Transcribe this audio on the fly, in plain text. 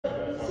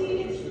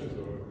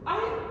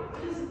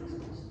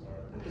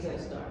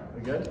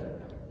We good?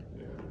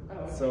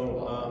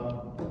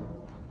 So,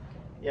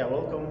 yeah,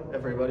 welcome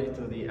everybody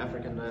to the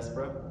African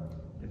Diaspora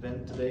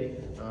event today.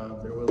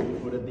 There will be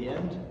food at the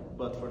end,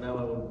 but for now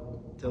I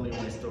will tell you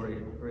my story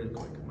really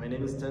quick. My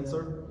name is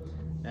Tensor,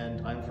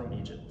 and I'm from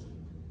Egypt.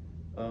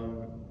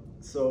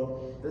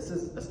 So this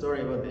is a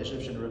story about the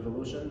Egyptian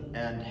revolution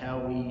and how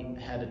we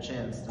had a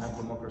chance to have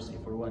democracy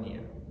for 1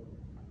 year.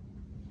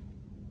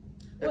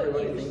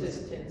 What year is this,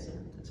 Tensor?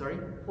 Sorry?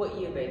 What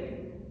year, baby?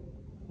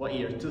 What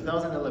year?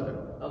 2011.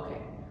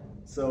 Okay.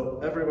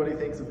 So everybody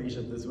thinks of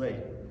Egypt this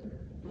way.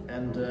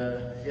 And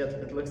yeah,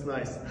 it looks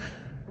nice.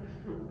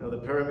 You know, the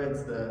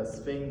pyramids, the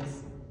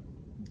Sphinx,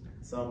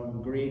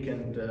 some Greek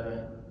and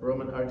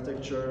Roman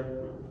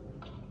architecture,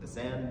 the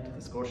sand,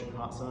 the scorching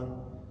hot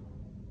sun.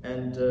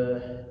 And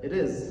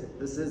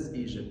this is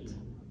Egypt.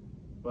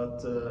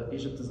 But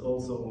Egypt is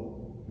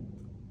also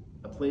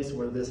a place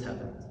where this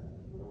happened.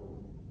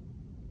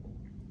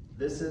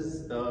 This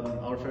is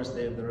our first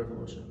day of the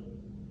revolution.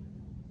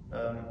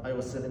 I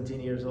was 17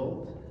 years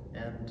old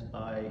and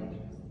I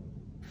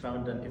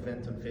found an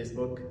event on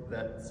Facebook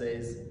that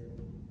says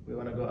we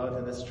want to go out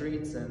in the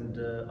streets and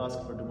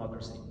ask for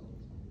democracy.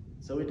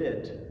 So we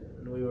did,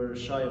 and we were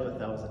shy of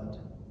 1,000,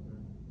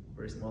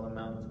 very small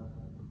amount.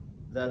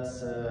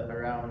 That's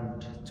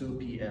around 2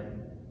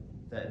 p.m.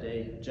 that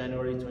day,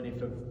 January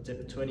 25th,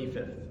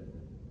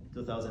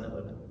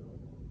 2011.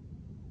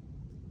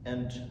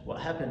 And what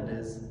happened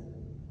is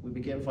we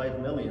became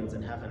 5 million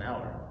in half an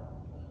hour.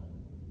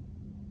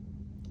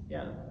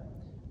 Yeah,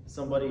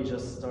 somebody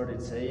just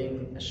started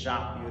saying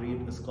الشعب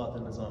يريد إسقاط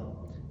النظام,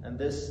 and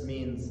this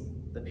means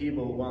the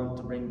people want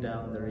to bring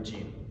down the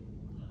regime.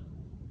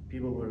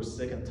 People were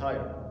sick and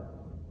tired,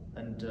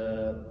 and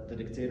the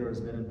dictator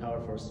has been in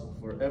power for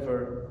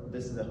forever.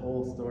 This is a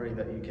whole story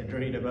that you can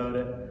read about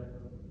it,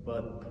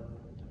 but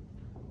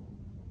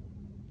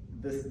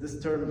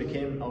this term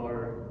became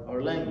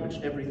our language.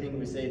 Everything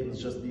we said was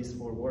just these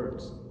 4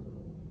 words,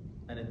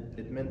 and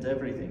it meant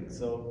everything.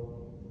 So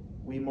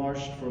we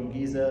marched from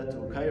Giza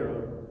to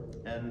Cairo,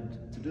 and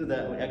to do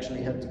that we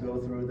actually had to go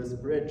through this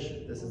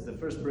bridge. This is the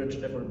first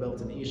bridge ever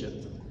built in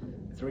Egypt,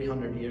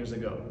 300 years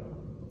ago.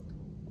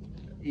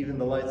 Even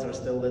the lights are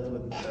still lit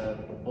with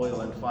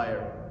oil and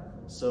fire.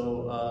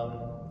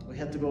 So we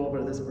had to go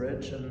over this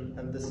bridge,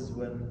 and this is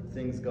when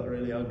things got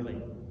really ugly.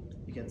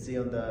 You can see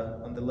on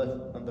the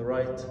left, on the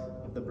right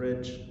of the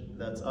bridge,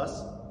 that's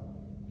us.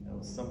 That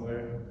was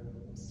somewhere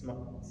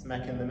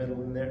smack in the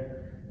middle in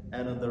there.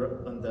 And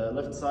on the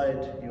left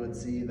side, you would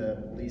see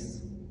the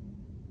police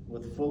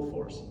with full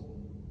force.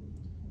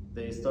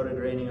 They started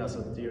raining us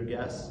with tear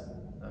gas,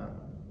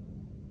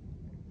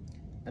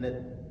 and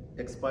it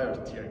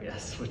expired tear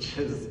gas, which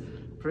is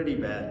pretty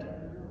bad.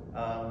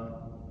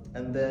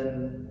 And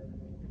then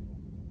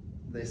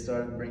they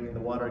started bringing the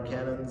water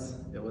cannons.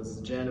 It was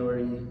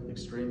January,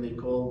 extremely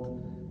cold.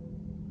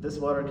 This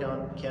water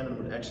cannon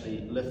would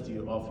actually lift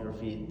you off your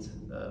feet,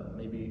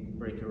 maybe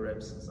break your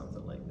ribs,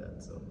 something like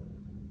that. So.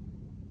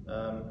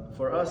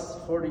 For us,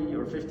 40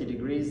 or 50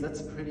 degrees,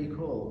 that's pretty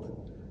cold.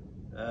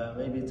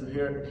 Maybe to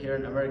here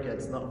in America,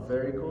 it's not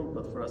very cold,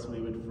 but for us, we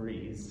would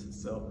freeze.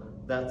 So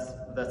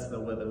that's the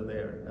weather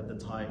there at the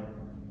time.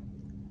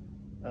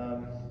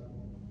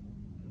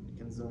 You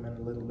can zoom in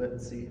a little bit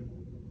and see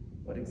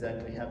what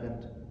exactly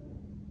happened.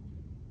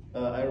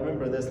 I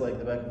remember this like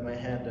the back of my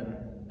hand,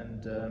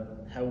 and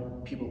how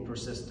people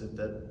persisted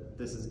that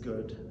this is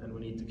good and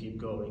we need to keep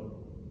going.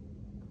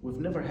 We've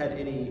never had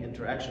any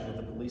interaction with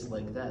the police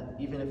like that.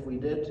 Even if we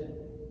did,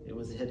 it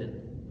was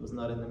hidden. It was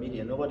not in the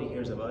media. Nobody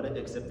hears about it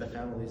except the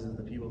families of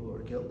the people who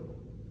were killed.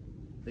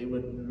 They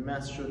would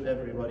mass shoot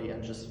everybody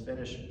and just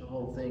finish the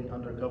whole thing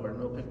undercover.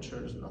 No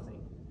pictures, nothing.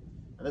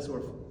 And that's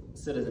where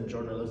citizen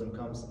journalism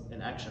comes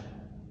in action.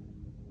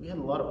 We had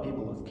a lot of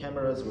people with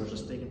cameras who were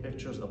just taking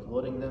pictures,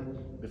 uploading them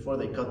before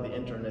they cut the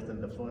internet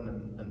and the phone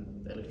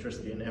and the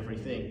electricity and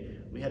everything.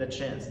 We had a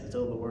chance to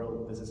tell the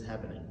world this is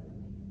happening.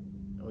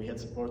 We had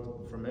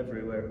support from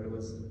everywhere. It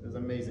was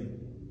amazing.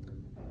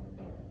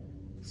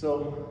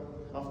 So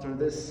after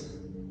this,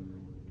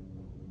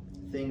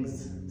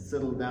 things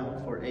settled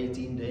down for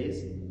 18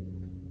 days.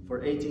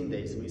 For 18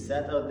 days, we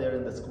sat out there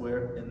in the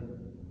square, in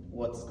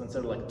what's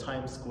considered like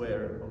Times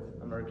Square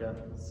of America,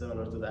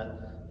 similar to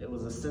that. It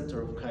was the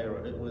center of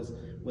Cairo. It was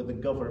where the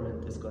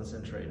government is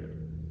concentrated.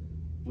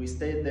 We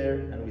stayed there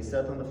and we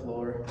sat on the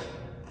floor,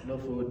 no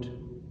food,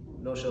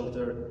 no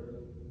shelter.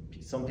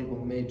 Some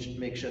people made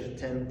makeshift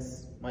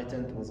tents. My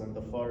tent was on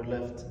the far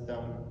left,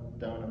 down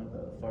on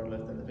the far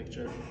left in the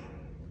picture.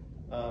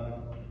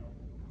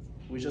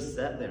 We just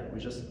sat there. We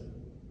just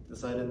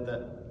decided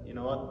that, you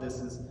know what, this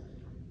is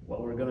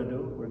what we're gonna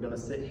do. We're gonna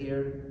sit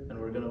here and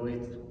we're gonna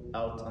wait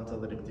out until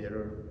the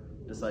dictator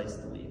decides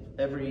to leave.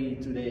 Every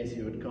 2 days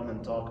he would come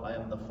and talk, I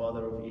am the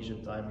father of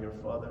Egypt, I am your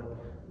father,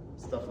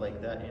 stuff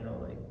like that, you know,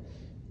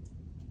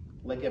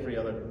 like every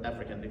other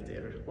African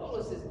dictator. What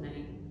was his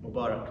name?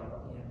 Mubarak.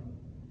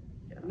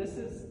 Yeah. This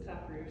is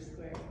Tahrir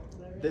Square. Is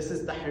that right? This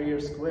is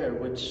Tahrir Square,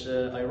 which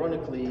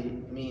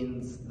ironically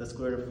means the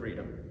Square of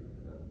Freedom.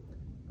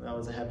 That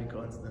was a happy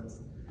coincidence.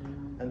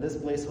 And this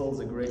place holds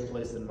a great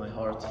place in my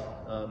heart.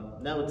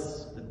 Now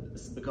it's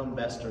become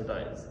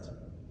bastardized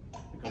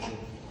because of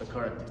the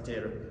current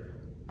dictator.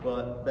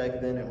 But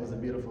back then it was a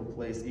beautiful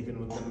place, even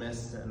with the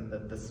mess and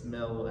the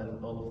smell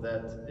and all of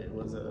that. It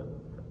was a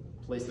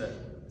place that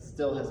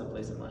still has a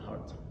place in my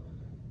heart.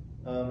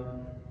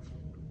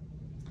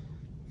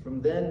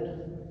 From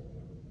then,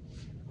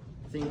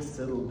 things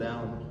settled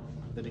down.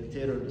 The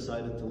dictator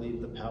decided to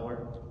leave the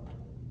power,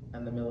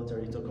 and the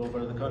military took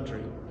over the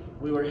country.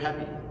 We were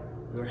happy.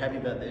 We were happy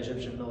that the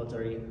Egyptian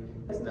military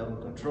is now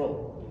in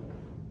control.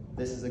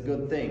 This is a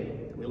good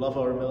thing. We love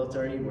our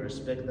military, we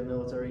respect the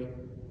military.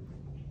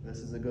 This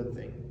is a good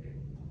thing.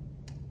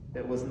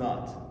 It was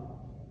not.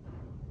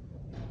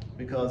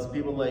 Because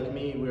people like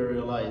me, we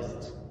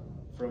realized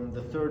from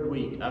the third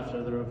week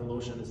after the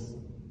revolution is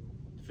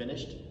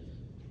finished,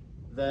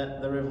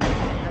 that the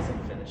revolution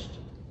hasn't finished.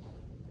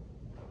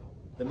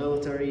 The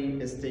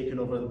military is taking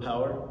over the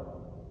power.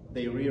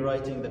 They're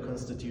rewriting the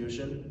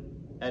constitution,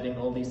 adding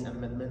all these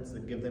amendments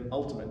that give them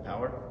ultimate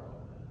power,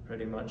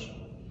 pretty much.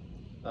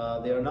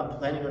 They are not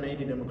planning on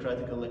any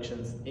democratic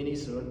elections any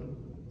soon,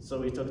 so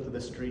we took to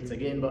the streets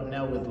again, but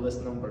now with less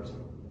numbers.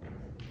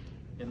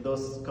 In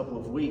those couple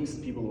of weeks,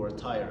 people were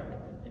tired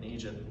in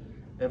Egypt.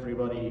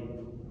 Everybody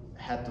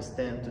had to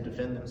stand to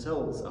defend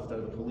themselves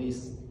after the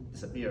police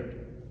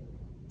disappeared.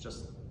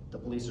 The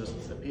police just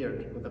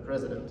disappeared with the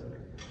president.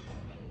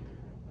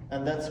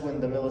 And that's when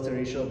the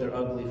military showed their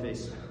ugly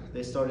face.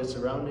 They started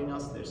surrounding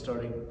us, they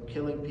started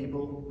killing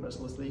people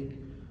mercilessly.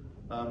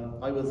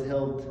 I was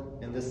held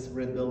in this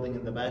red building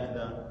in the back,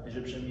 the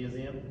Egyptian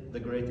Museum, the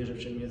Great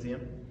Egyptian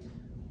Museum.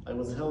 I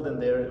was held in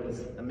there. It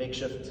was a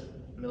makeshift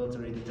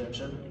military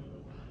detention.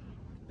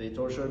 They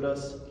tortured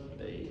us,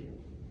 they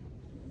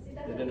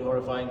did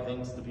horrifying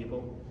things to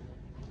people.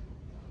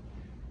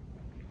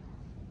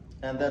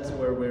 And that's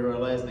where we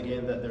realized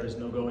again that there is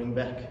no going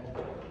back.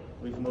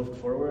 We've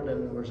moved forward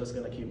and we're just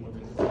gonna keep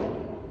moving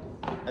forward.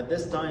 At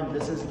this time,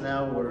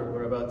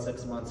 we're about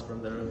 6 months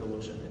from the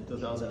revolution in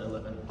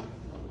 2011.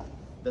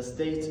 The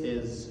state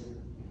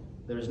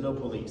there is no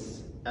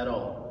police at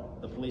all.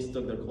 The police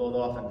took their clothes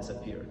off and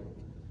disappeared.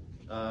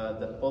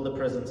 All the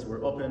prisons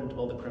were opened,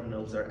 all the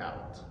criminals are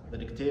out. The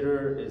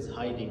dictator is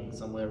hiding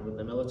somewhere with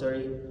the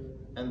military,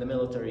 and the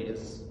military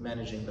is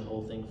managing the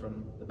whole thing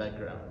from the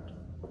background.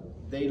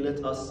 They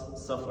let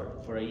us suffer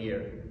for a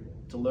year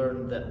to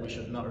learn that we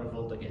should not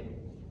revolt again.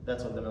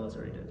 That's what the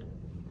military did.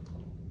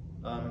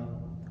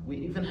 We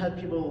even had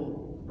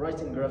people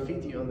writing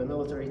graffiti on the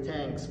military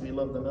tanks. We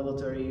love the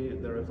military,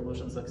 the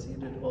revolution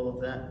succeeded, all of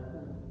that.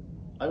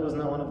 I was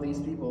not one of these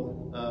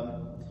people,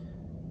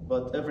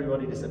 but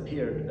everybody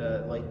disappeared.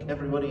 Like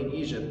everybody in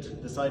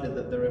Egypt decided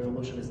that the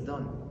revolution is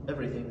done.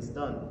 Everything's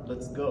done.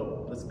 Let's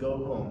go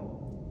home.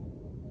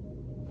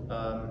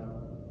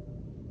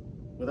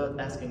 Without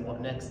asking what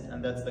next,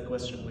 and that's the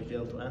question we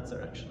failed to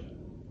answer actually.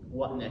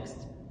 What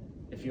next?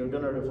 If you're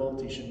gonna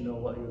revolt, you should know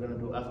what you're gonna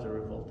do after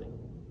revolting.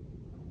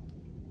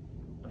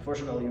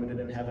 Unfortunately, we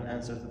didn't have an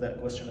answer to that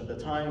question at the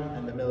time,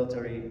 and the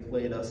military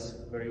played us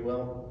very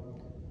well.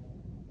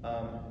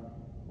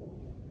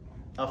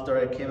 After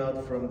I came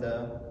out from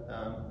the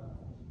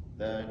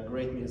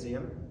Great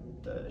Museum,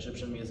 the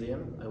Egyptian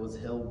Museum, I was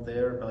held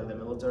there by the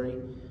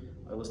military.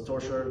 I was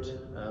tortured.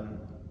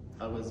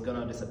 I was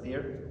gonna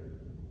disappear,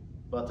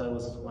 but I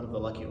was one of the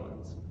lucky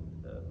ones.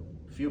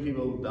 A few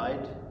people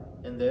died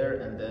in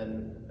there, and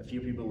then a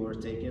few people were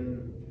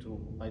taken to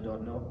I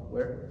don't know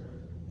where.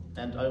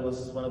 And I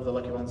was one of the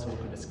lucky ones who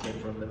could escape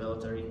from the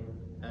military.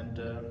 And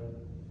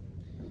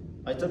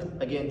I took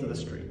again to the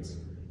streets.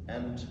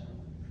 And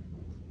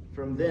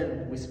from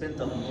then, we spent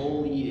a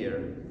whole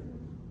year.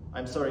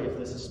 I'm sorry if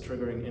this is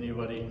triggering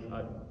anybody.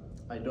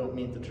 I don't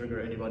mean to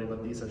trigger anybody,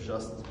 but these are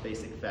just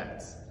basic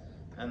facts.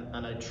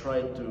 And I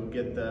tried to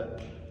get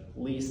the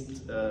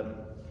least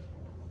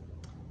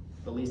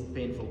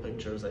painful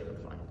pictures I could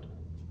find.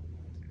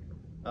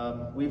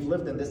 We've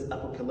lived in this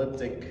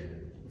apocalyptic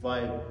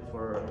vibe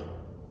for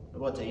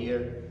about a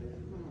year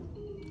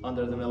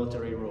under the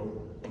military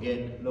rule.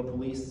 Again, no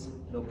police,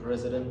 no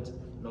president,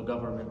 no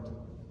government,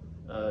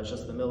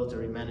 just the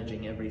military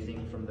managing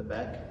everything from the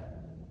back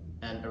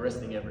and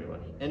arresting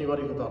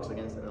anybody who talks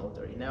against the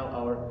military. Now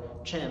our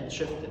chant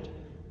shifted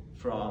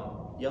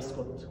from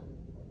Yaskut,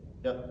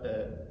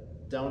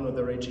 down with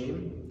the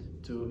regime,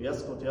 to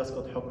Yaskut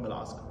hukm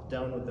al-askar,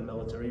 down with the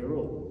military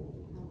rule.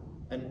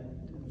 And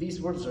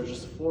these words are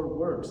just 4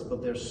 words,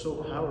 but they're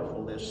so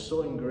powerful, they're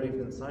so engraved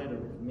inside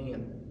of me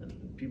and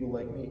people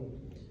like me.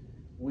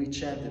 We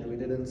chanted, we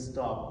didn't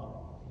stop.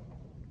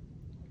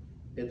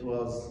 It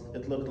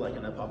looked like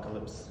an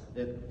apocalypse.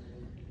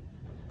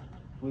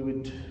 We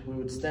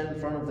would stand in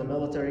front of the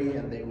military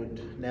and they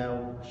would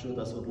now shoot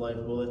us with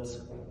live bullets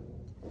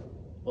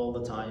all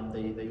the time.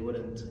 They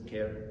wouldn't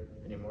care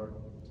anymore.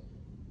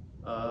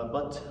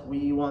 But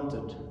we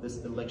wanted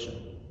this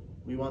election.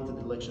 We wanted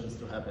elections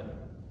to happen.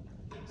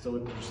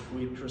 So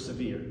we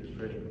persevered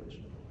pretty much.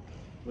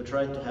 We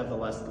tried to have the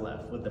last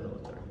laugh with the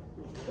military.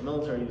 The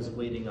military was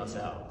waiting us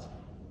out,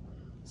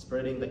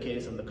 spreading the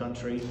case in the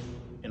country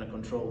in in a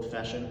controlled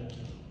fashion.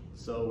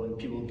 So when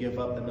people give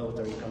up, the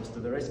military comes to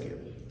the rescue.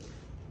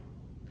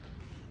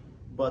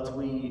 But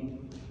we,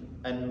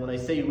 and when I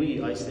say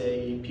we, I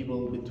say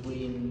people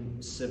between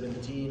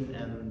 17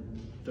 and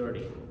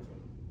 30.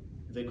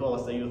 They call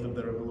us the youth of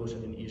the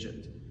revolution in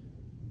Egypt.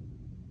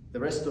 The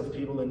rest of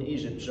people in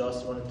Egypt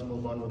just wanted to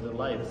move on with their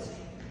lives.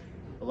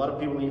 A lot of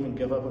people even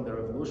gave up on the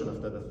revolution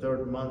after the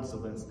 3rd months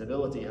of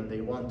instability, and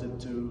they wanted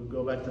to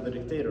go back to the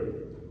dictator.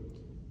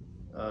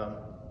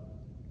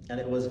 And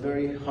it was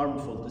very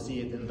harmful to see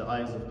it in the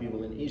eyes of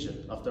people in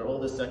Egypt. After all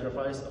this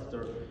sacrifice,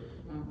 after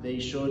they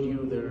showed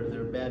you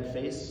their bad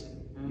face,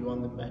 you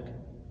want them back.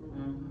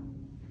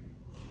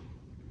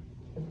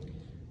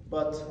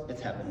 But it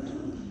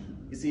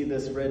happened. You see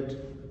this red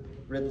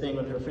thing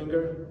on her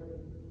finger?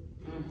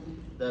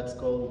 That's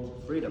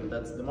called freedom,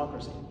 that's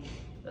democracy,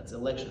 that's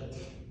elections.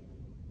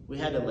 We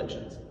had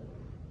elections.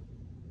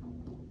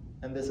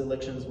 And this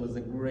elections was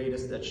the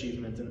greatest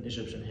achievement in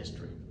Egyptian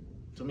history.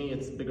 To me,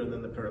 it's bigger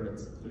than the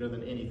pyramids, bigger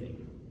than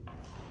anything.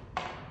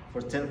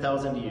 For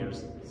 10,000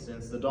 years,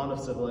 since the dawn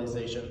of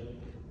civilization,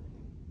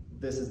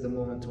 this is the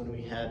moment when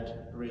we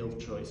had real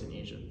choice in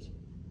Egypt.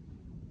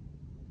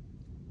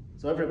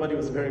 So everybody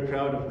was very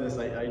proud of this.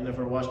 I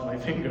never washed my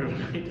finger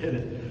when I did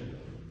it.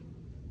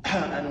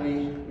 And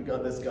we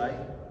got this guy,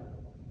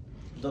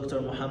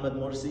 Dr. Mohammed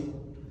Morsi,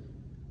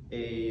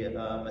 a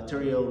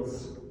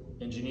materials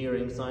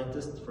engineering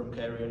scientist from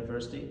Cairo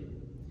University.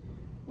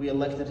 We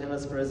elected him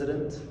as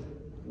president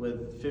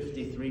with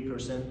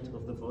 53%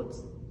 of the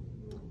votes.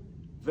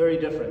 Very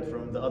different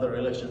from the other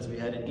elections we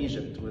had in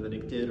Egypt, where the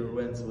dictator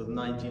wins with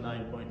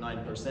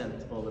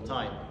 99.9% all the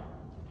time.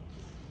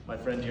 My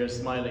friend here is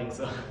smiling,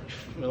 so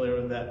you're familiar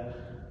with that.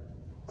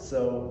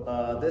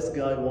 So this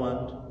guy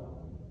won.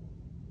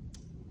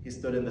 He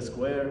stood in the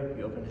square,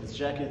 he opened his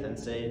jacket and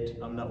said,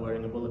 "I'm not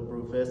wearing a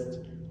bulletproof vest,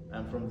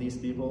 I'm from these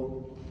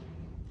people."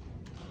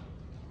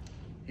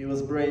 He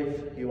was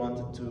brave. He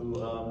wanted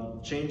to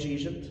change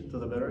Egypt to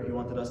the better. He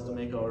wanted us to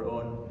make our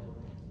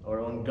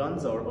own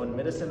guns, our own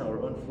medicine,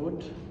 our own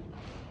food,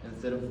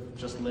 instead of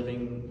just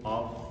living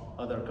off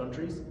other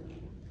countries.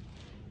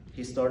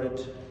 He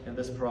started in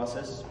this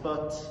process,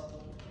 but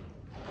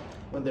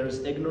when there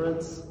is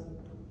ignorance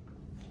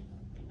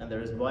and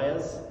there is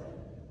bias,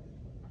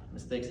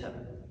 mistakes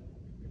happen.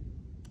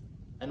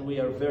 And we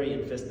are very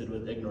infested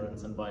with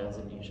ignorance and bias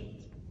in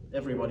Egypt.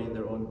 Everybody in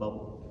their own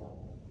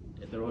bubble,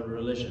 in their own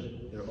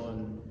religion, their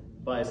own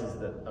biases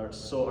that are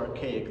so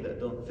archaic that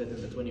don't fit in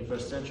the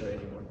 21st century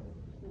anymore.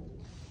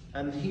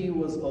 And he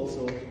was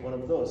also one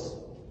of those.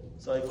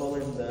 So I call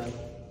him the,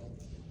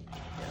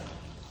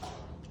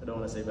 I don't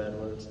want to say bad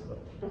words, but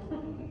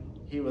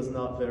he was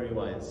not very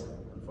wise,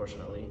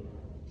 unfortunately.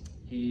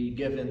 He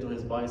gave in to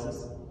his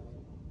biases.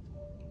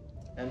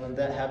 And when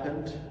that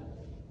happened,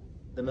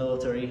 the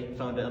military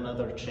found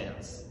another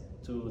chance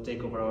to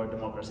take over our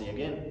democracy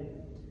again,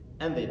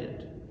 and they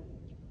did.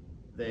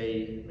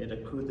 They made a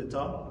coup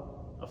d'etat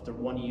after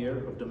 1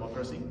 year of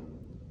democracy,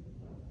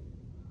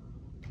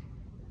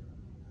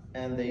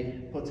 and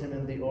they put him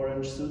in the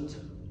orange suit.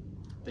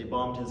 They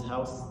bombed his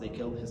house, they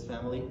killed his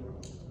family,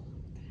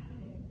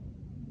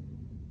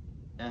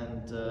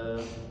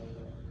 and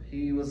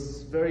he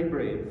was very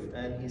brave,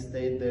 and he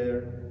stayed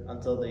there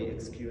until they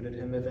executed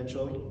him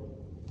eventually.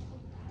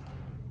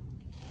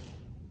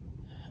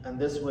 And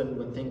this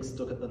when things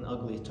took an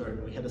ugly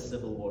turn. We had a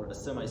civil war, a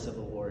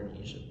semi-civil war in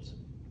Egypt.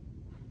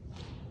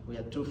 We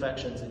had 2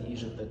 factions in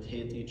Egypt that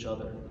hate each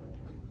other.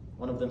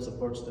 One of them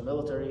supports the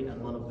military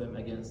and one of them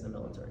against the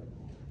military.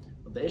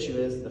 But the issue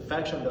is, the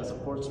faction that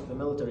supports the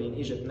military in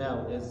Egypt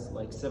now is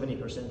like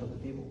 70% of the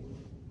people.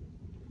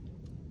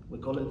 We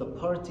call it the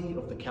party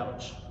of the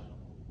couch,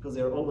 because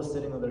they're always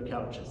sitting on their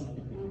couches.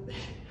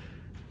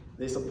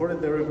 They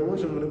supported the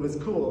revolution when it was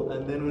cool,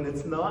 and then when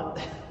it's not,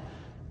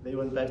 they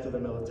went back to the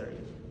military.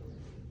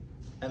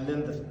 And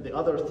then the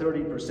other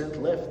 30%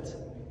 left,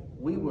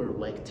 we were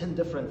like 10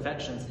 different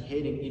factions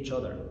hating each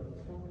other.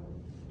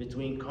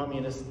 Between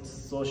communists,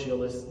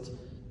 socialists,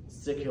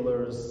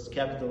 seculars,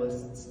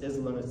 capitalists,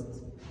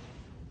 Islamists,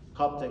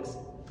 Coptics.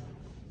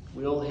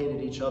 We all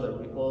hated each other.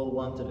 We all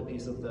wanted a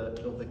piece of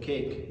the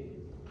cake.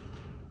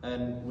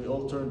 And we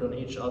all turned on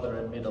each other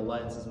and made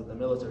alliances with the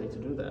military to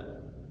do that.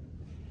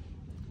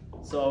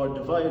 So our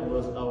divide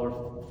was our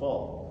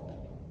fall.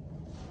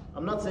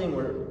 I'm not saying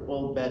we're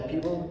all bad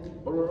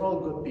people, or we're all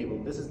good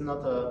people. This is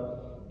not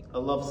a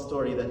love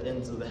story that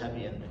ends with a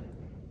happy ending.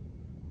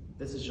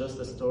 This is just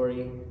a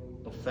story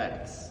of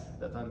facts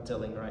that I'm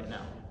telling right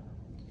now.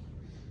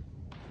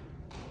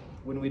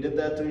 When we did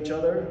that to each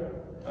other,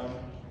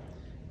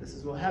 this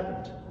is what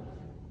happened.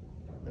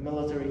 The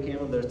military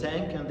came with their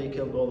tank and they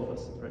killed all of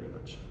us, pretty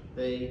much.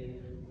 They,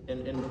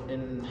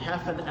 in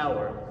half an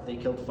hour, they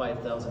killed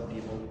 5,000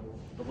 people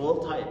of all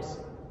types,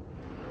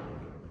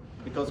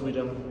 because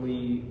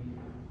we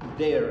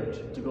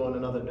dared to go on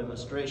another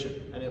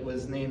demonstration, and it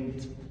was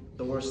named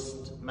the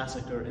worst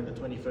massacre in the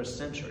 21st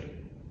century.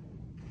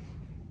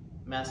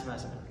 Mass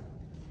massacre.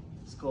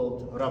 It's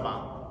called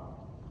Raba.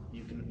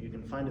 You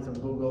can find it on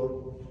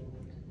Google.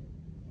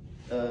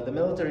 The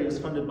military was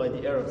funded by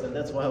the Arabs, and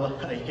that's why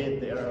I hate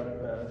the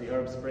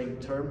Arab Spring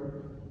term.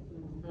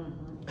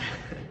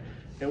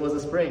 It was a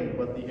spring,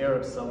 but the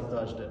Arabs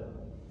sabotaged it.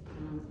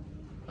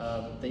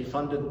 They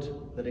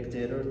funded the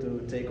dictator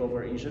to take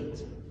over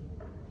Egypt.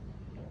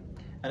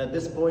 And at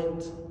this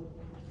point,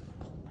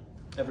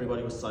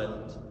 everybody was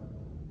silent.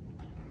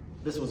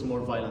 This was more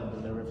violent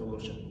than the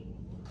revolution.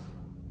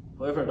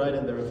 Whoever died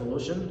in the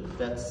revolution,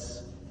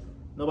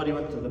 nobody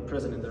went to the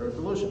prison in the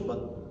revolution,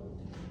 but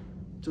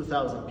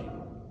 2,000 people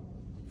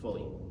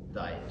fully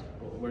died,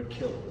 were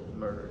killed,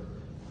 murdered.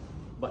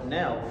 But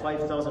now,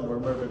 5,000 were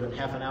murdered in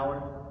half an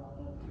hour.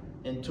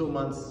 In 2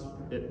 months,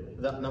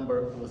 that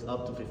number was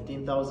up to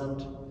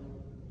 15,000.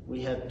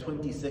 We had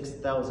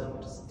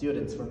 26,000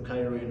 students from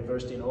Cairo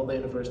University and all the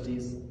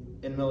universities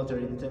in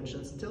military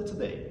detentions till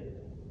today.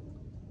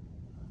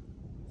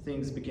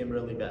 Things became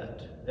really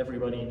bad.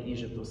 Everybody in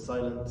Egypt was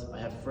silent. I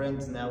have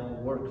friends now who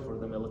work for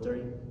the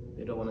military.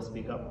 They don't want to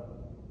speak up.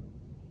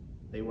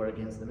 They were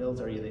against the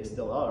military, they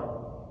still are,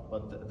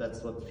 but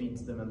that's what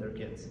feeds them and their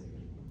kids.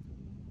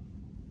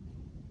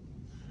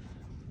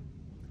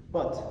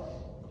 But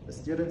the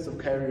students of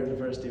Cairo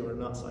University were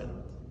not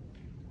silent.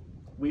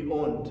 We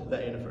owned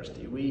that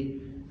university.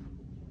 We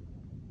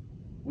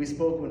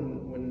spoke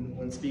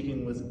when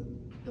speaking was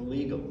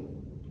illegal,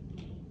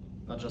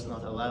 not just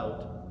not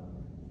allowed.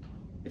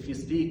 If you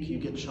speak, you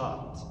get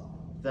shot.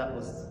 That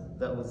was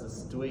the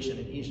situation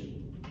in Egypt.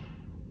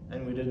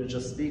 And we didn't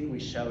just speak, we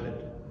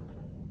shouted.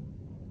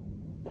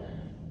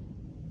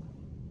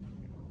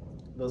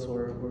 Those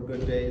were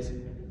good days.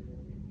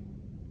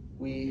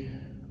 We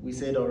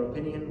said our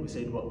opinion, we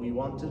said what we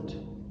wanted,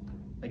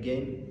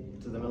 again,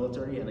 to the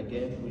military, and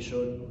again, we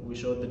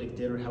showed the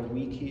dictator how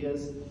weak he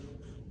is,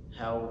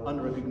 how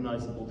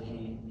unrecognizable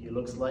he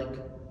looks like,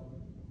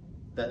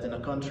 that in a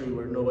country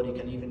where nobody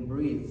can even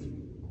breathe,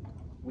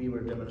 we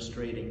were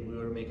demonstrating, we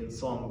were making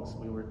songs,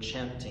 we were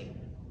chanting,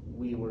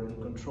 we were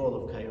in control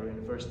of Cairo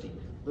University.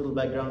 Little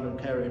background on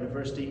Cairo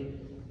University,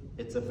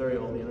 it's a very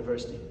old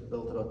university,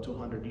 built about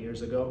 200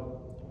 years ago.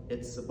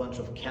 It's a bunch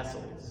of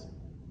castles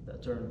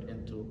that turned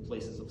into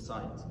places of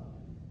science.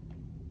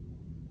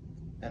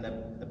 And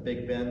a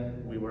Big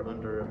Ben, we were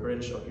under a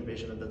British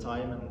occupation at the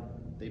time, and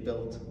they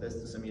built this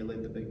to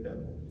simulate the Big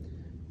Ben.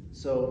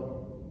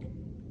 So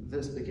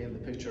this became the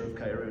picture of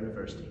Cairo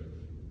University.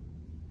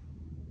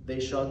 They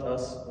shot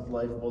us with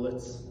live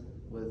bullets,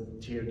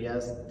 with tear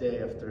gas,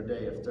 day after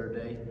day after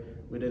day.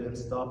 We didn't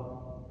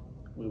stop.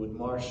 We would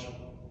march,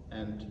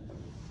 and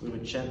we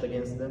would chant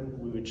against them.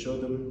 We would show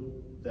them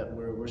that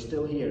we're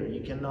still here.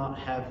 You cannot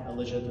have a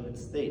legitimate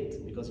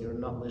state because you're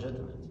not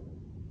legitimate.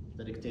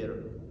 The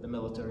dictator, the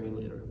military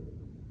leader.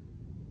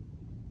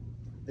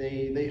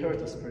 They hurt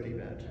us pretty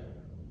bad.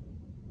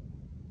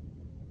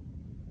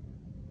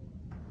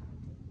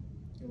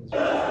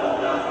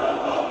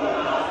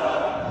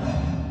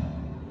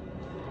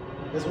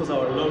 This was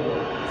our logo,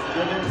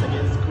 students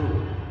against Coup.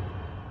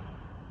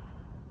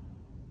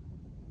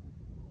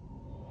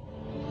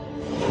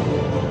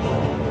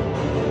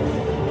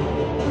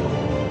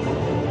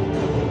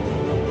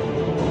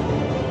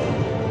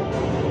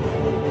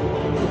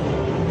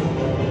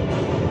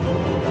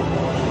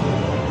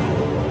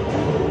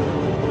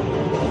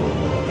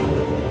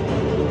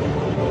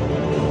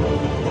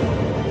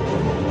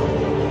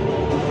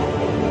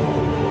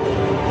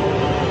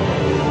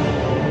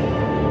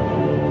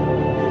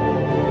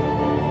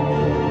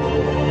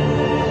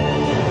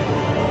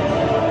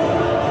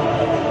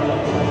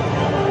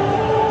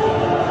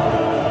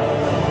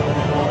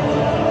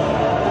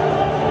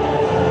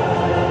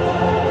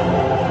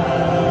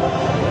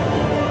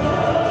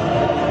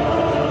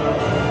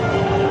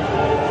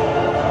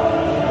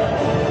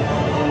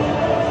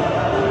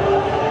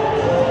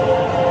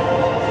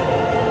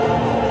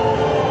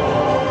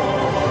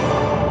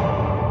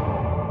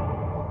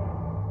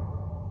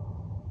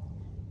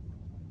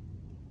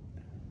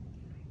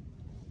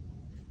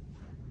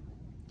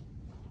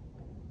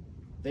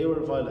 They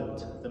were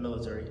violent, the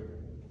military.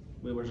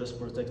 We were just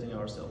protecting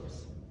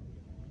ourselves.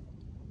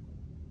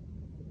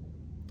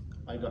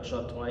 I got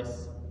shot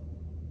twice,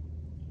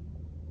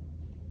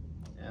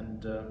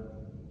 and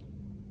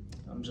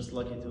I'm just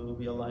lucky to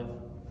be alive.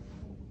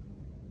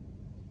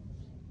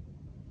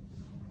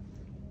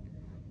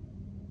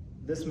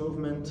 This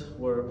movement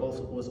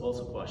was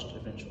also quashed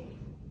eventually.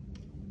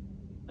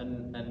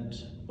 And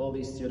all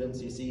these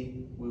students you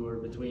see, we were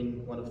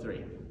between one of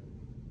three.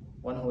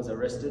 One who was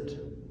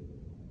arrested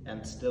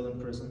and still in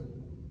prison,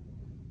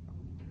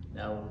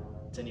 now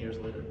 10 years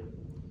later.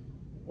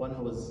 One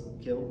who was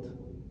killed,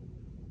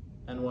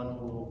 and one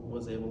who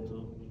was able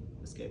to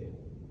escape,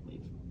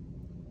 leave.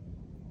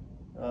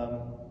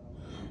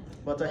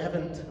 But I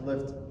haven't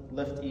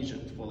left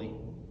Egypt fully.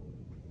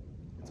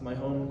 It's my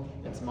home,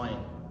 it's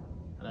mine,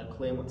 and I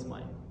claim what's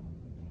mine.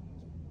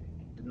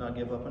 Did not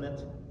give up on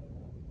it.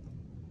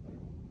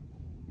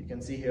 You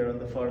can see here on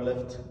the far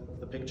left of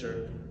the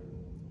picture,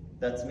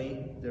 that's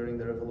me during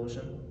the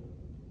revolution.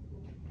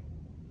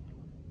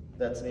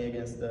 That's me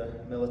against the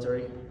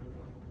military.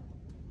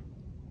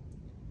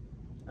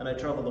 And I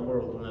traveled the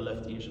world when I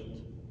left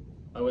Egypt.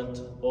 I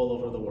went all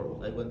over the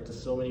world. I went to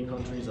so many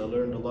countries, I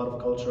learned a lot of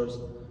cultures,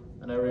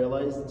 and I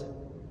realized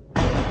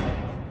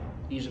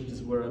Egypt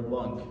is where I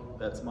belong.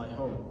 That's my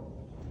home.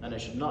 And I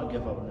should not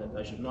give up on it.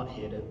 I should not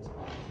hate it.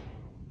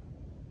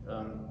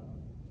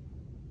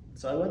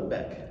 So I went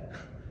back.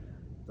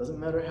 Doesn't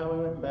matter how I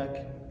went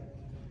back.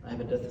 I have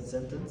a death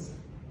sentence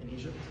in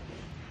Egypt.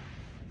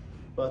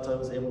 But I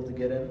was able to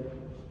get in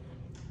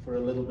for a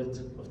little bit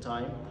of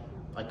time.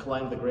 I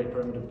climbed the Great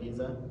Pyramid of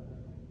Giza.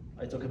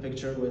 I took a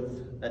picture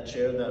with a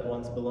chair that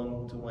once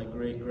belonged to my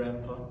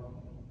great-grandpa,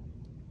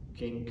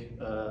 King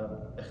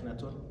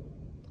Akhenaten.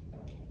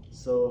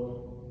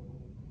 So,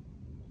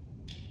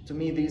 to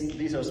me,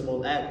 these are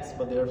small acts,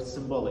 but they are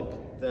symbolic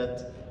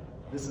that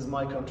this is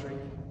my country,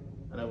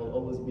 and I will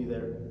always be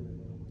there.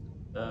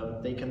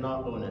 They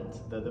cannot own it.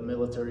 The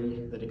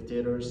military, the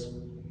dictators,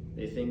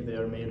 they think they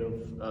are made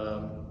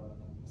of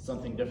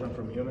something different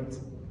from humans.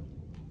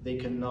 They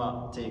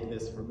cannot take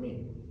this from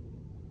me.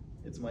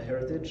 It's my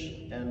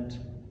heritage, and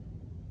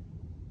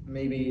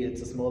maybe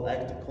it's a small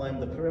act to climb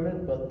the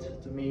pyramid,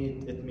 but to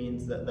me it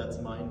means that that's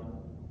mine,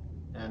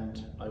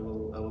 and I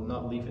will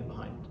not leave it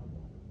behind.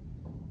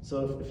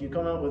 So if you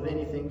come out with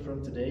anything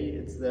from today,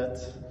 it's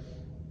that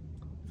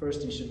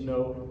first you should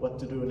know what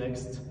to do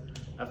next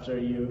after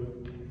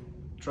you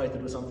try to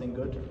do something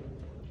good,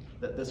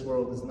 that this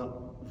world is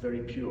not very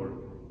pure.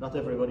 Not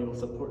everybody will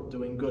support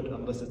doing good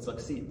unless it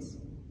succeeds.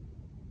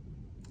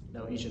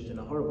 Now Egypt in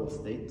a horrible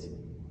state,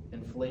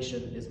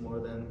 inflation is more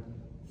than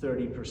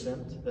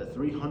 30%,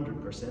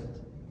 300%.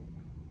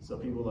 So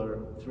people are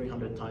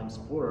 300 times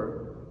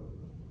poorer.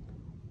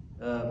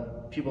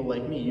 People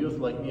like me, youth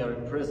like me, are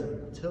in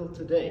prison till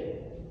today.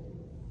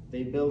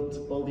 They built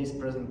all these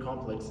prison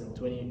complexes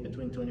between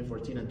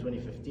 2014 and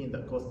 2015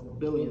 that cost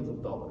billions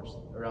of dollars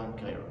around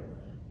Cairo.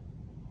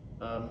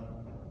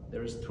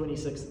 There's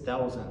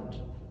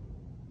 26,000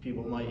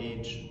 people my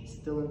age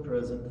still in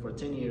prison for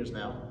 10 years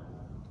now.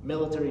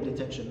 Military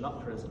detention,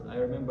 not prison. I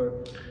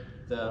remember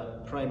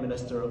the Prime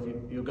Minister of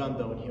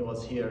Uganda, when he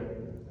was here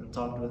and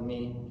talked with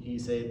me, he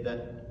said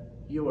that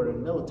you are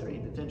in military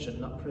detention,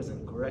 not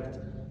prison, correct?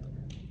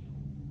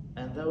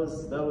 And that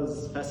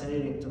was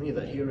fascinating to me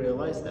that he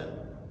realized that.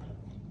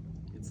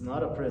 It's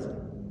not a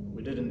prison.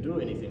 We didn't do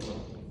anything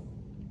wrong.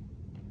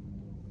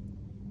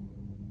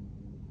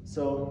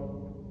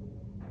 So,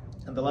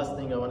 and the last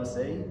thing I want to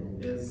say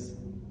is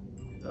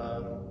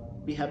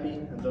be happy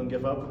and don't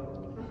give up.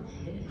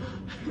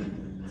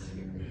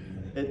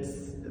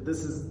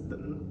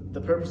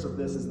 The purpose of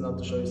this is not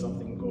to show you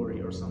something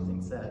gory or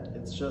something sad.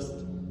 It's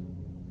just,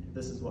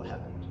 this is what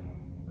happened,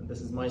 and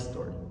this is my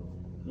story.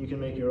 You can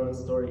make your own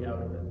story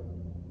out of it.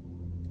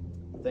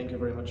 Thank you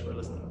very much for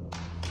listening.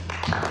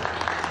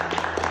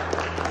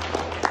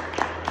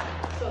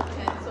 So,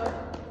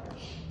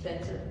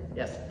 Tensor,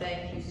 yes.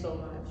 Thank you so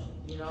much.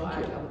 You know,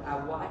 I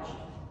watched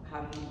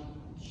how you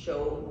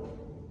showed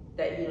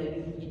that, you know,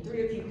 you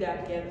three of you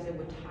got together and said,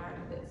 we're tired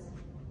of this.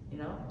 You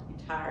know, you're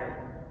tired.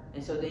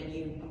 And so then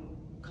you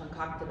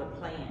concocted a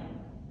plan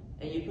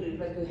and you put it in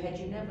place. Had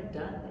you never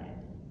done that,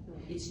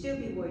 you'd still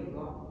be where you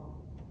are.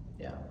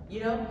 Yeah.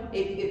 You know,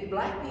 if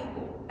black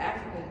people,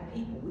 African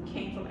people, we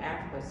came from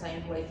Africa,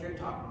 same place you're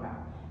talking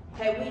about,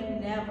 had we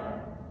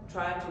never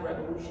tried to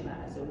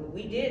revolutionize, and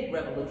we did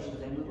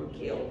revolutions and we were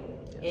killed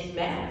en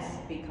masse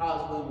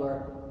because we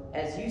were,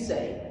 as you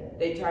say,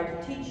 they tried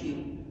to teach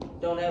you,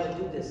 don't ever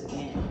do this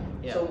again.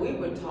 Yeah. So we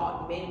were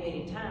taught many,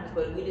 many times,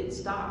 but we didn't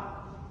stop.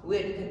 We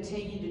had to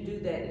continue to do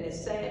that, and it's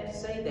sad to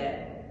say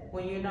that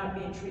when you're not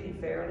being treated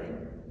fairly,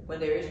 when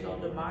there is no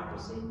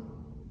democracy,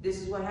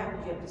 this is what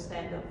happens. You have to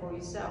stand up for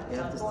yourself. You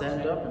have to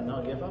stand up and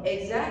not give up.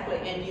 Exactly,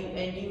 and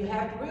you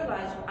have to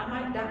realize I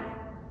might die.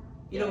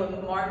 You know,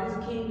 with Martin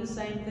Luther King, the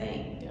same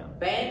thing. Yeah.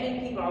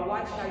 Banding people, I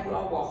watched how you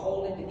all were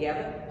holding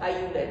together, how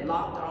you had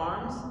locked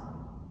arms.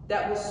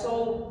 That was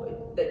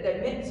so,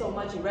 that meant so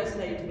much. It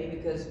resonated to me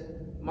because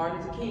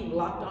Martin Luther King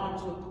locked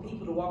arms with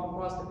people to walk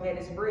across the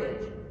Pettus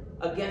Bridge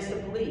against the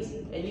police.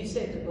 And you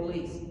said the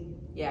police,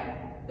 yeah,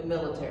 the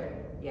military,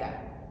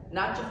 yeah,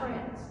 not your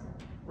friends,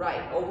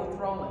 right,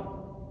 overthrowing.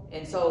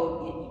 And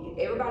so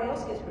everybody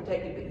else gets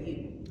protected but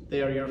you.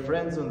 They are your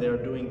friends when they are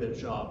doing their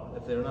job.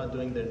 If they're not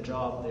doing their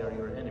job, they are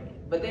your enemy.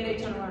 But then they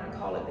turn around and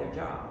call it their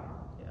job.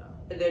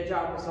 Yeah. Their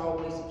job is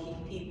always to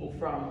keep people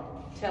from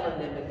telling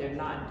them that they're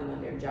not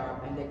doing their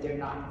job and that they're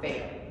not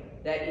fair.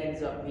 That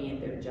ends up being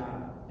their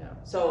job. Yeah.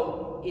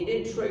 So it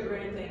didn't trigger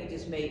anything, it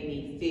just made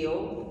me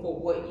feel for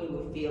what you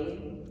were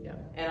feeling. Yeah.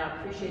 And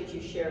I appreciate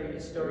you sharing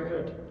your story.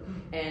 Very good.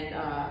 And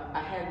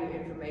I have your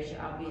information,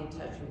 I'll be in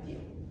touch with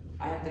you.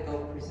 I have to go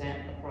present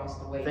across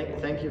the way.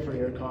 Thank you for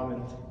your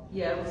comment.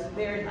 Yeah, it was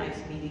very nice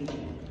meeting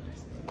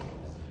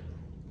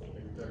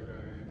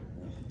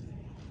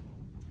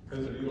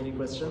you. Any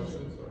questions?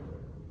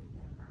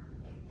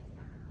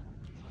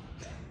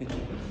 You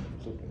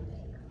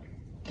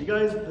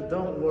guys,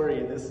 don't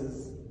worry. This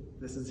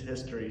is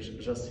history,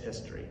 just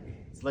history.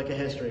 It's like a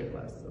history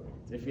class. So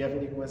if you have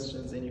any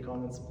questions, any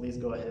comments, please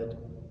go ahead.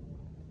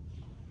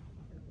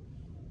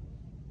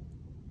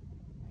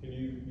 You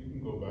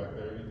can go back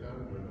there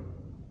anytime or no?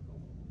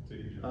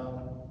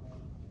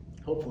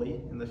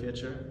 Hopefully, in the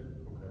future,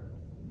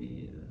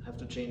 we have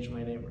to change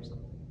my name or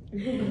something.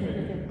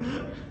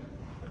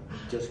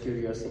 Just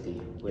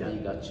curiosity, where you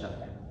got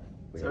shot?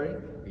 Sorry?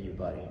 Where your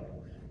body?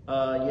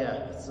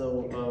 Yeah,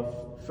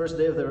 so first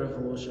day of the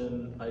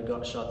revolution, I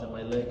got shot in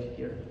my leg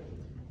here.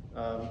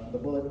 The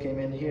bullet came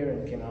in here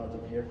and came out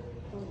of here.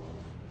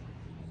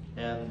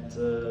 And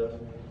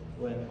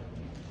when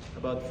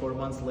about 4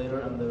 months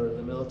later under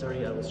the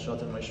military, I was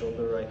shot in my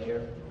shoulder right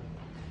here.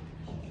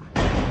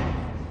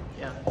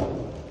 Yeah.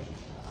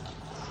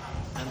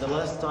 And the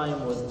last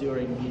time was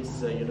during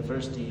this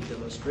university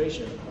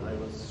demonstration. I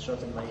was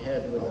shot in my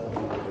head with a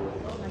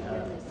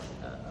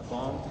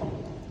bomb,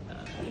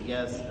 I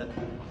guess.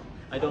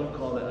 I don't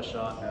call it a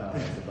shot.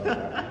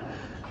 Yeah.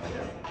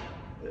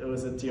 It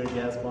was a tear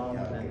gas bomb,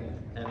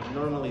 and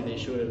normally they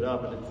shoot it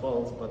up and it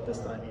falls, but this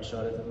time he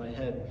shot it in my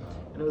head.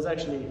 And it was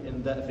actually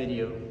in that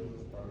video,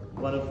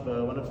 one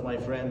of my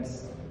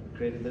friends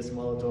created this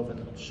Molotov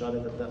and shot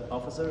it at that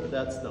officer.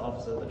 That's the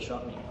officer that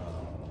shot me.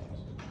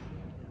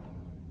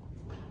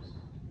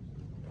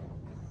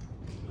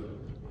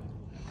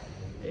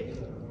 Hey,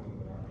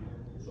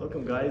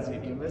 welcome guys,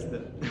 you missed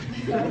it.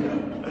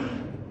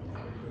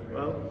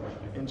 Well,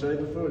 enjoy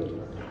the food.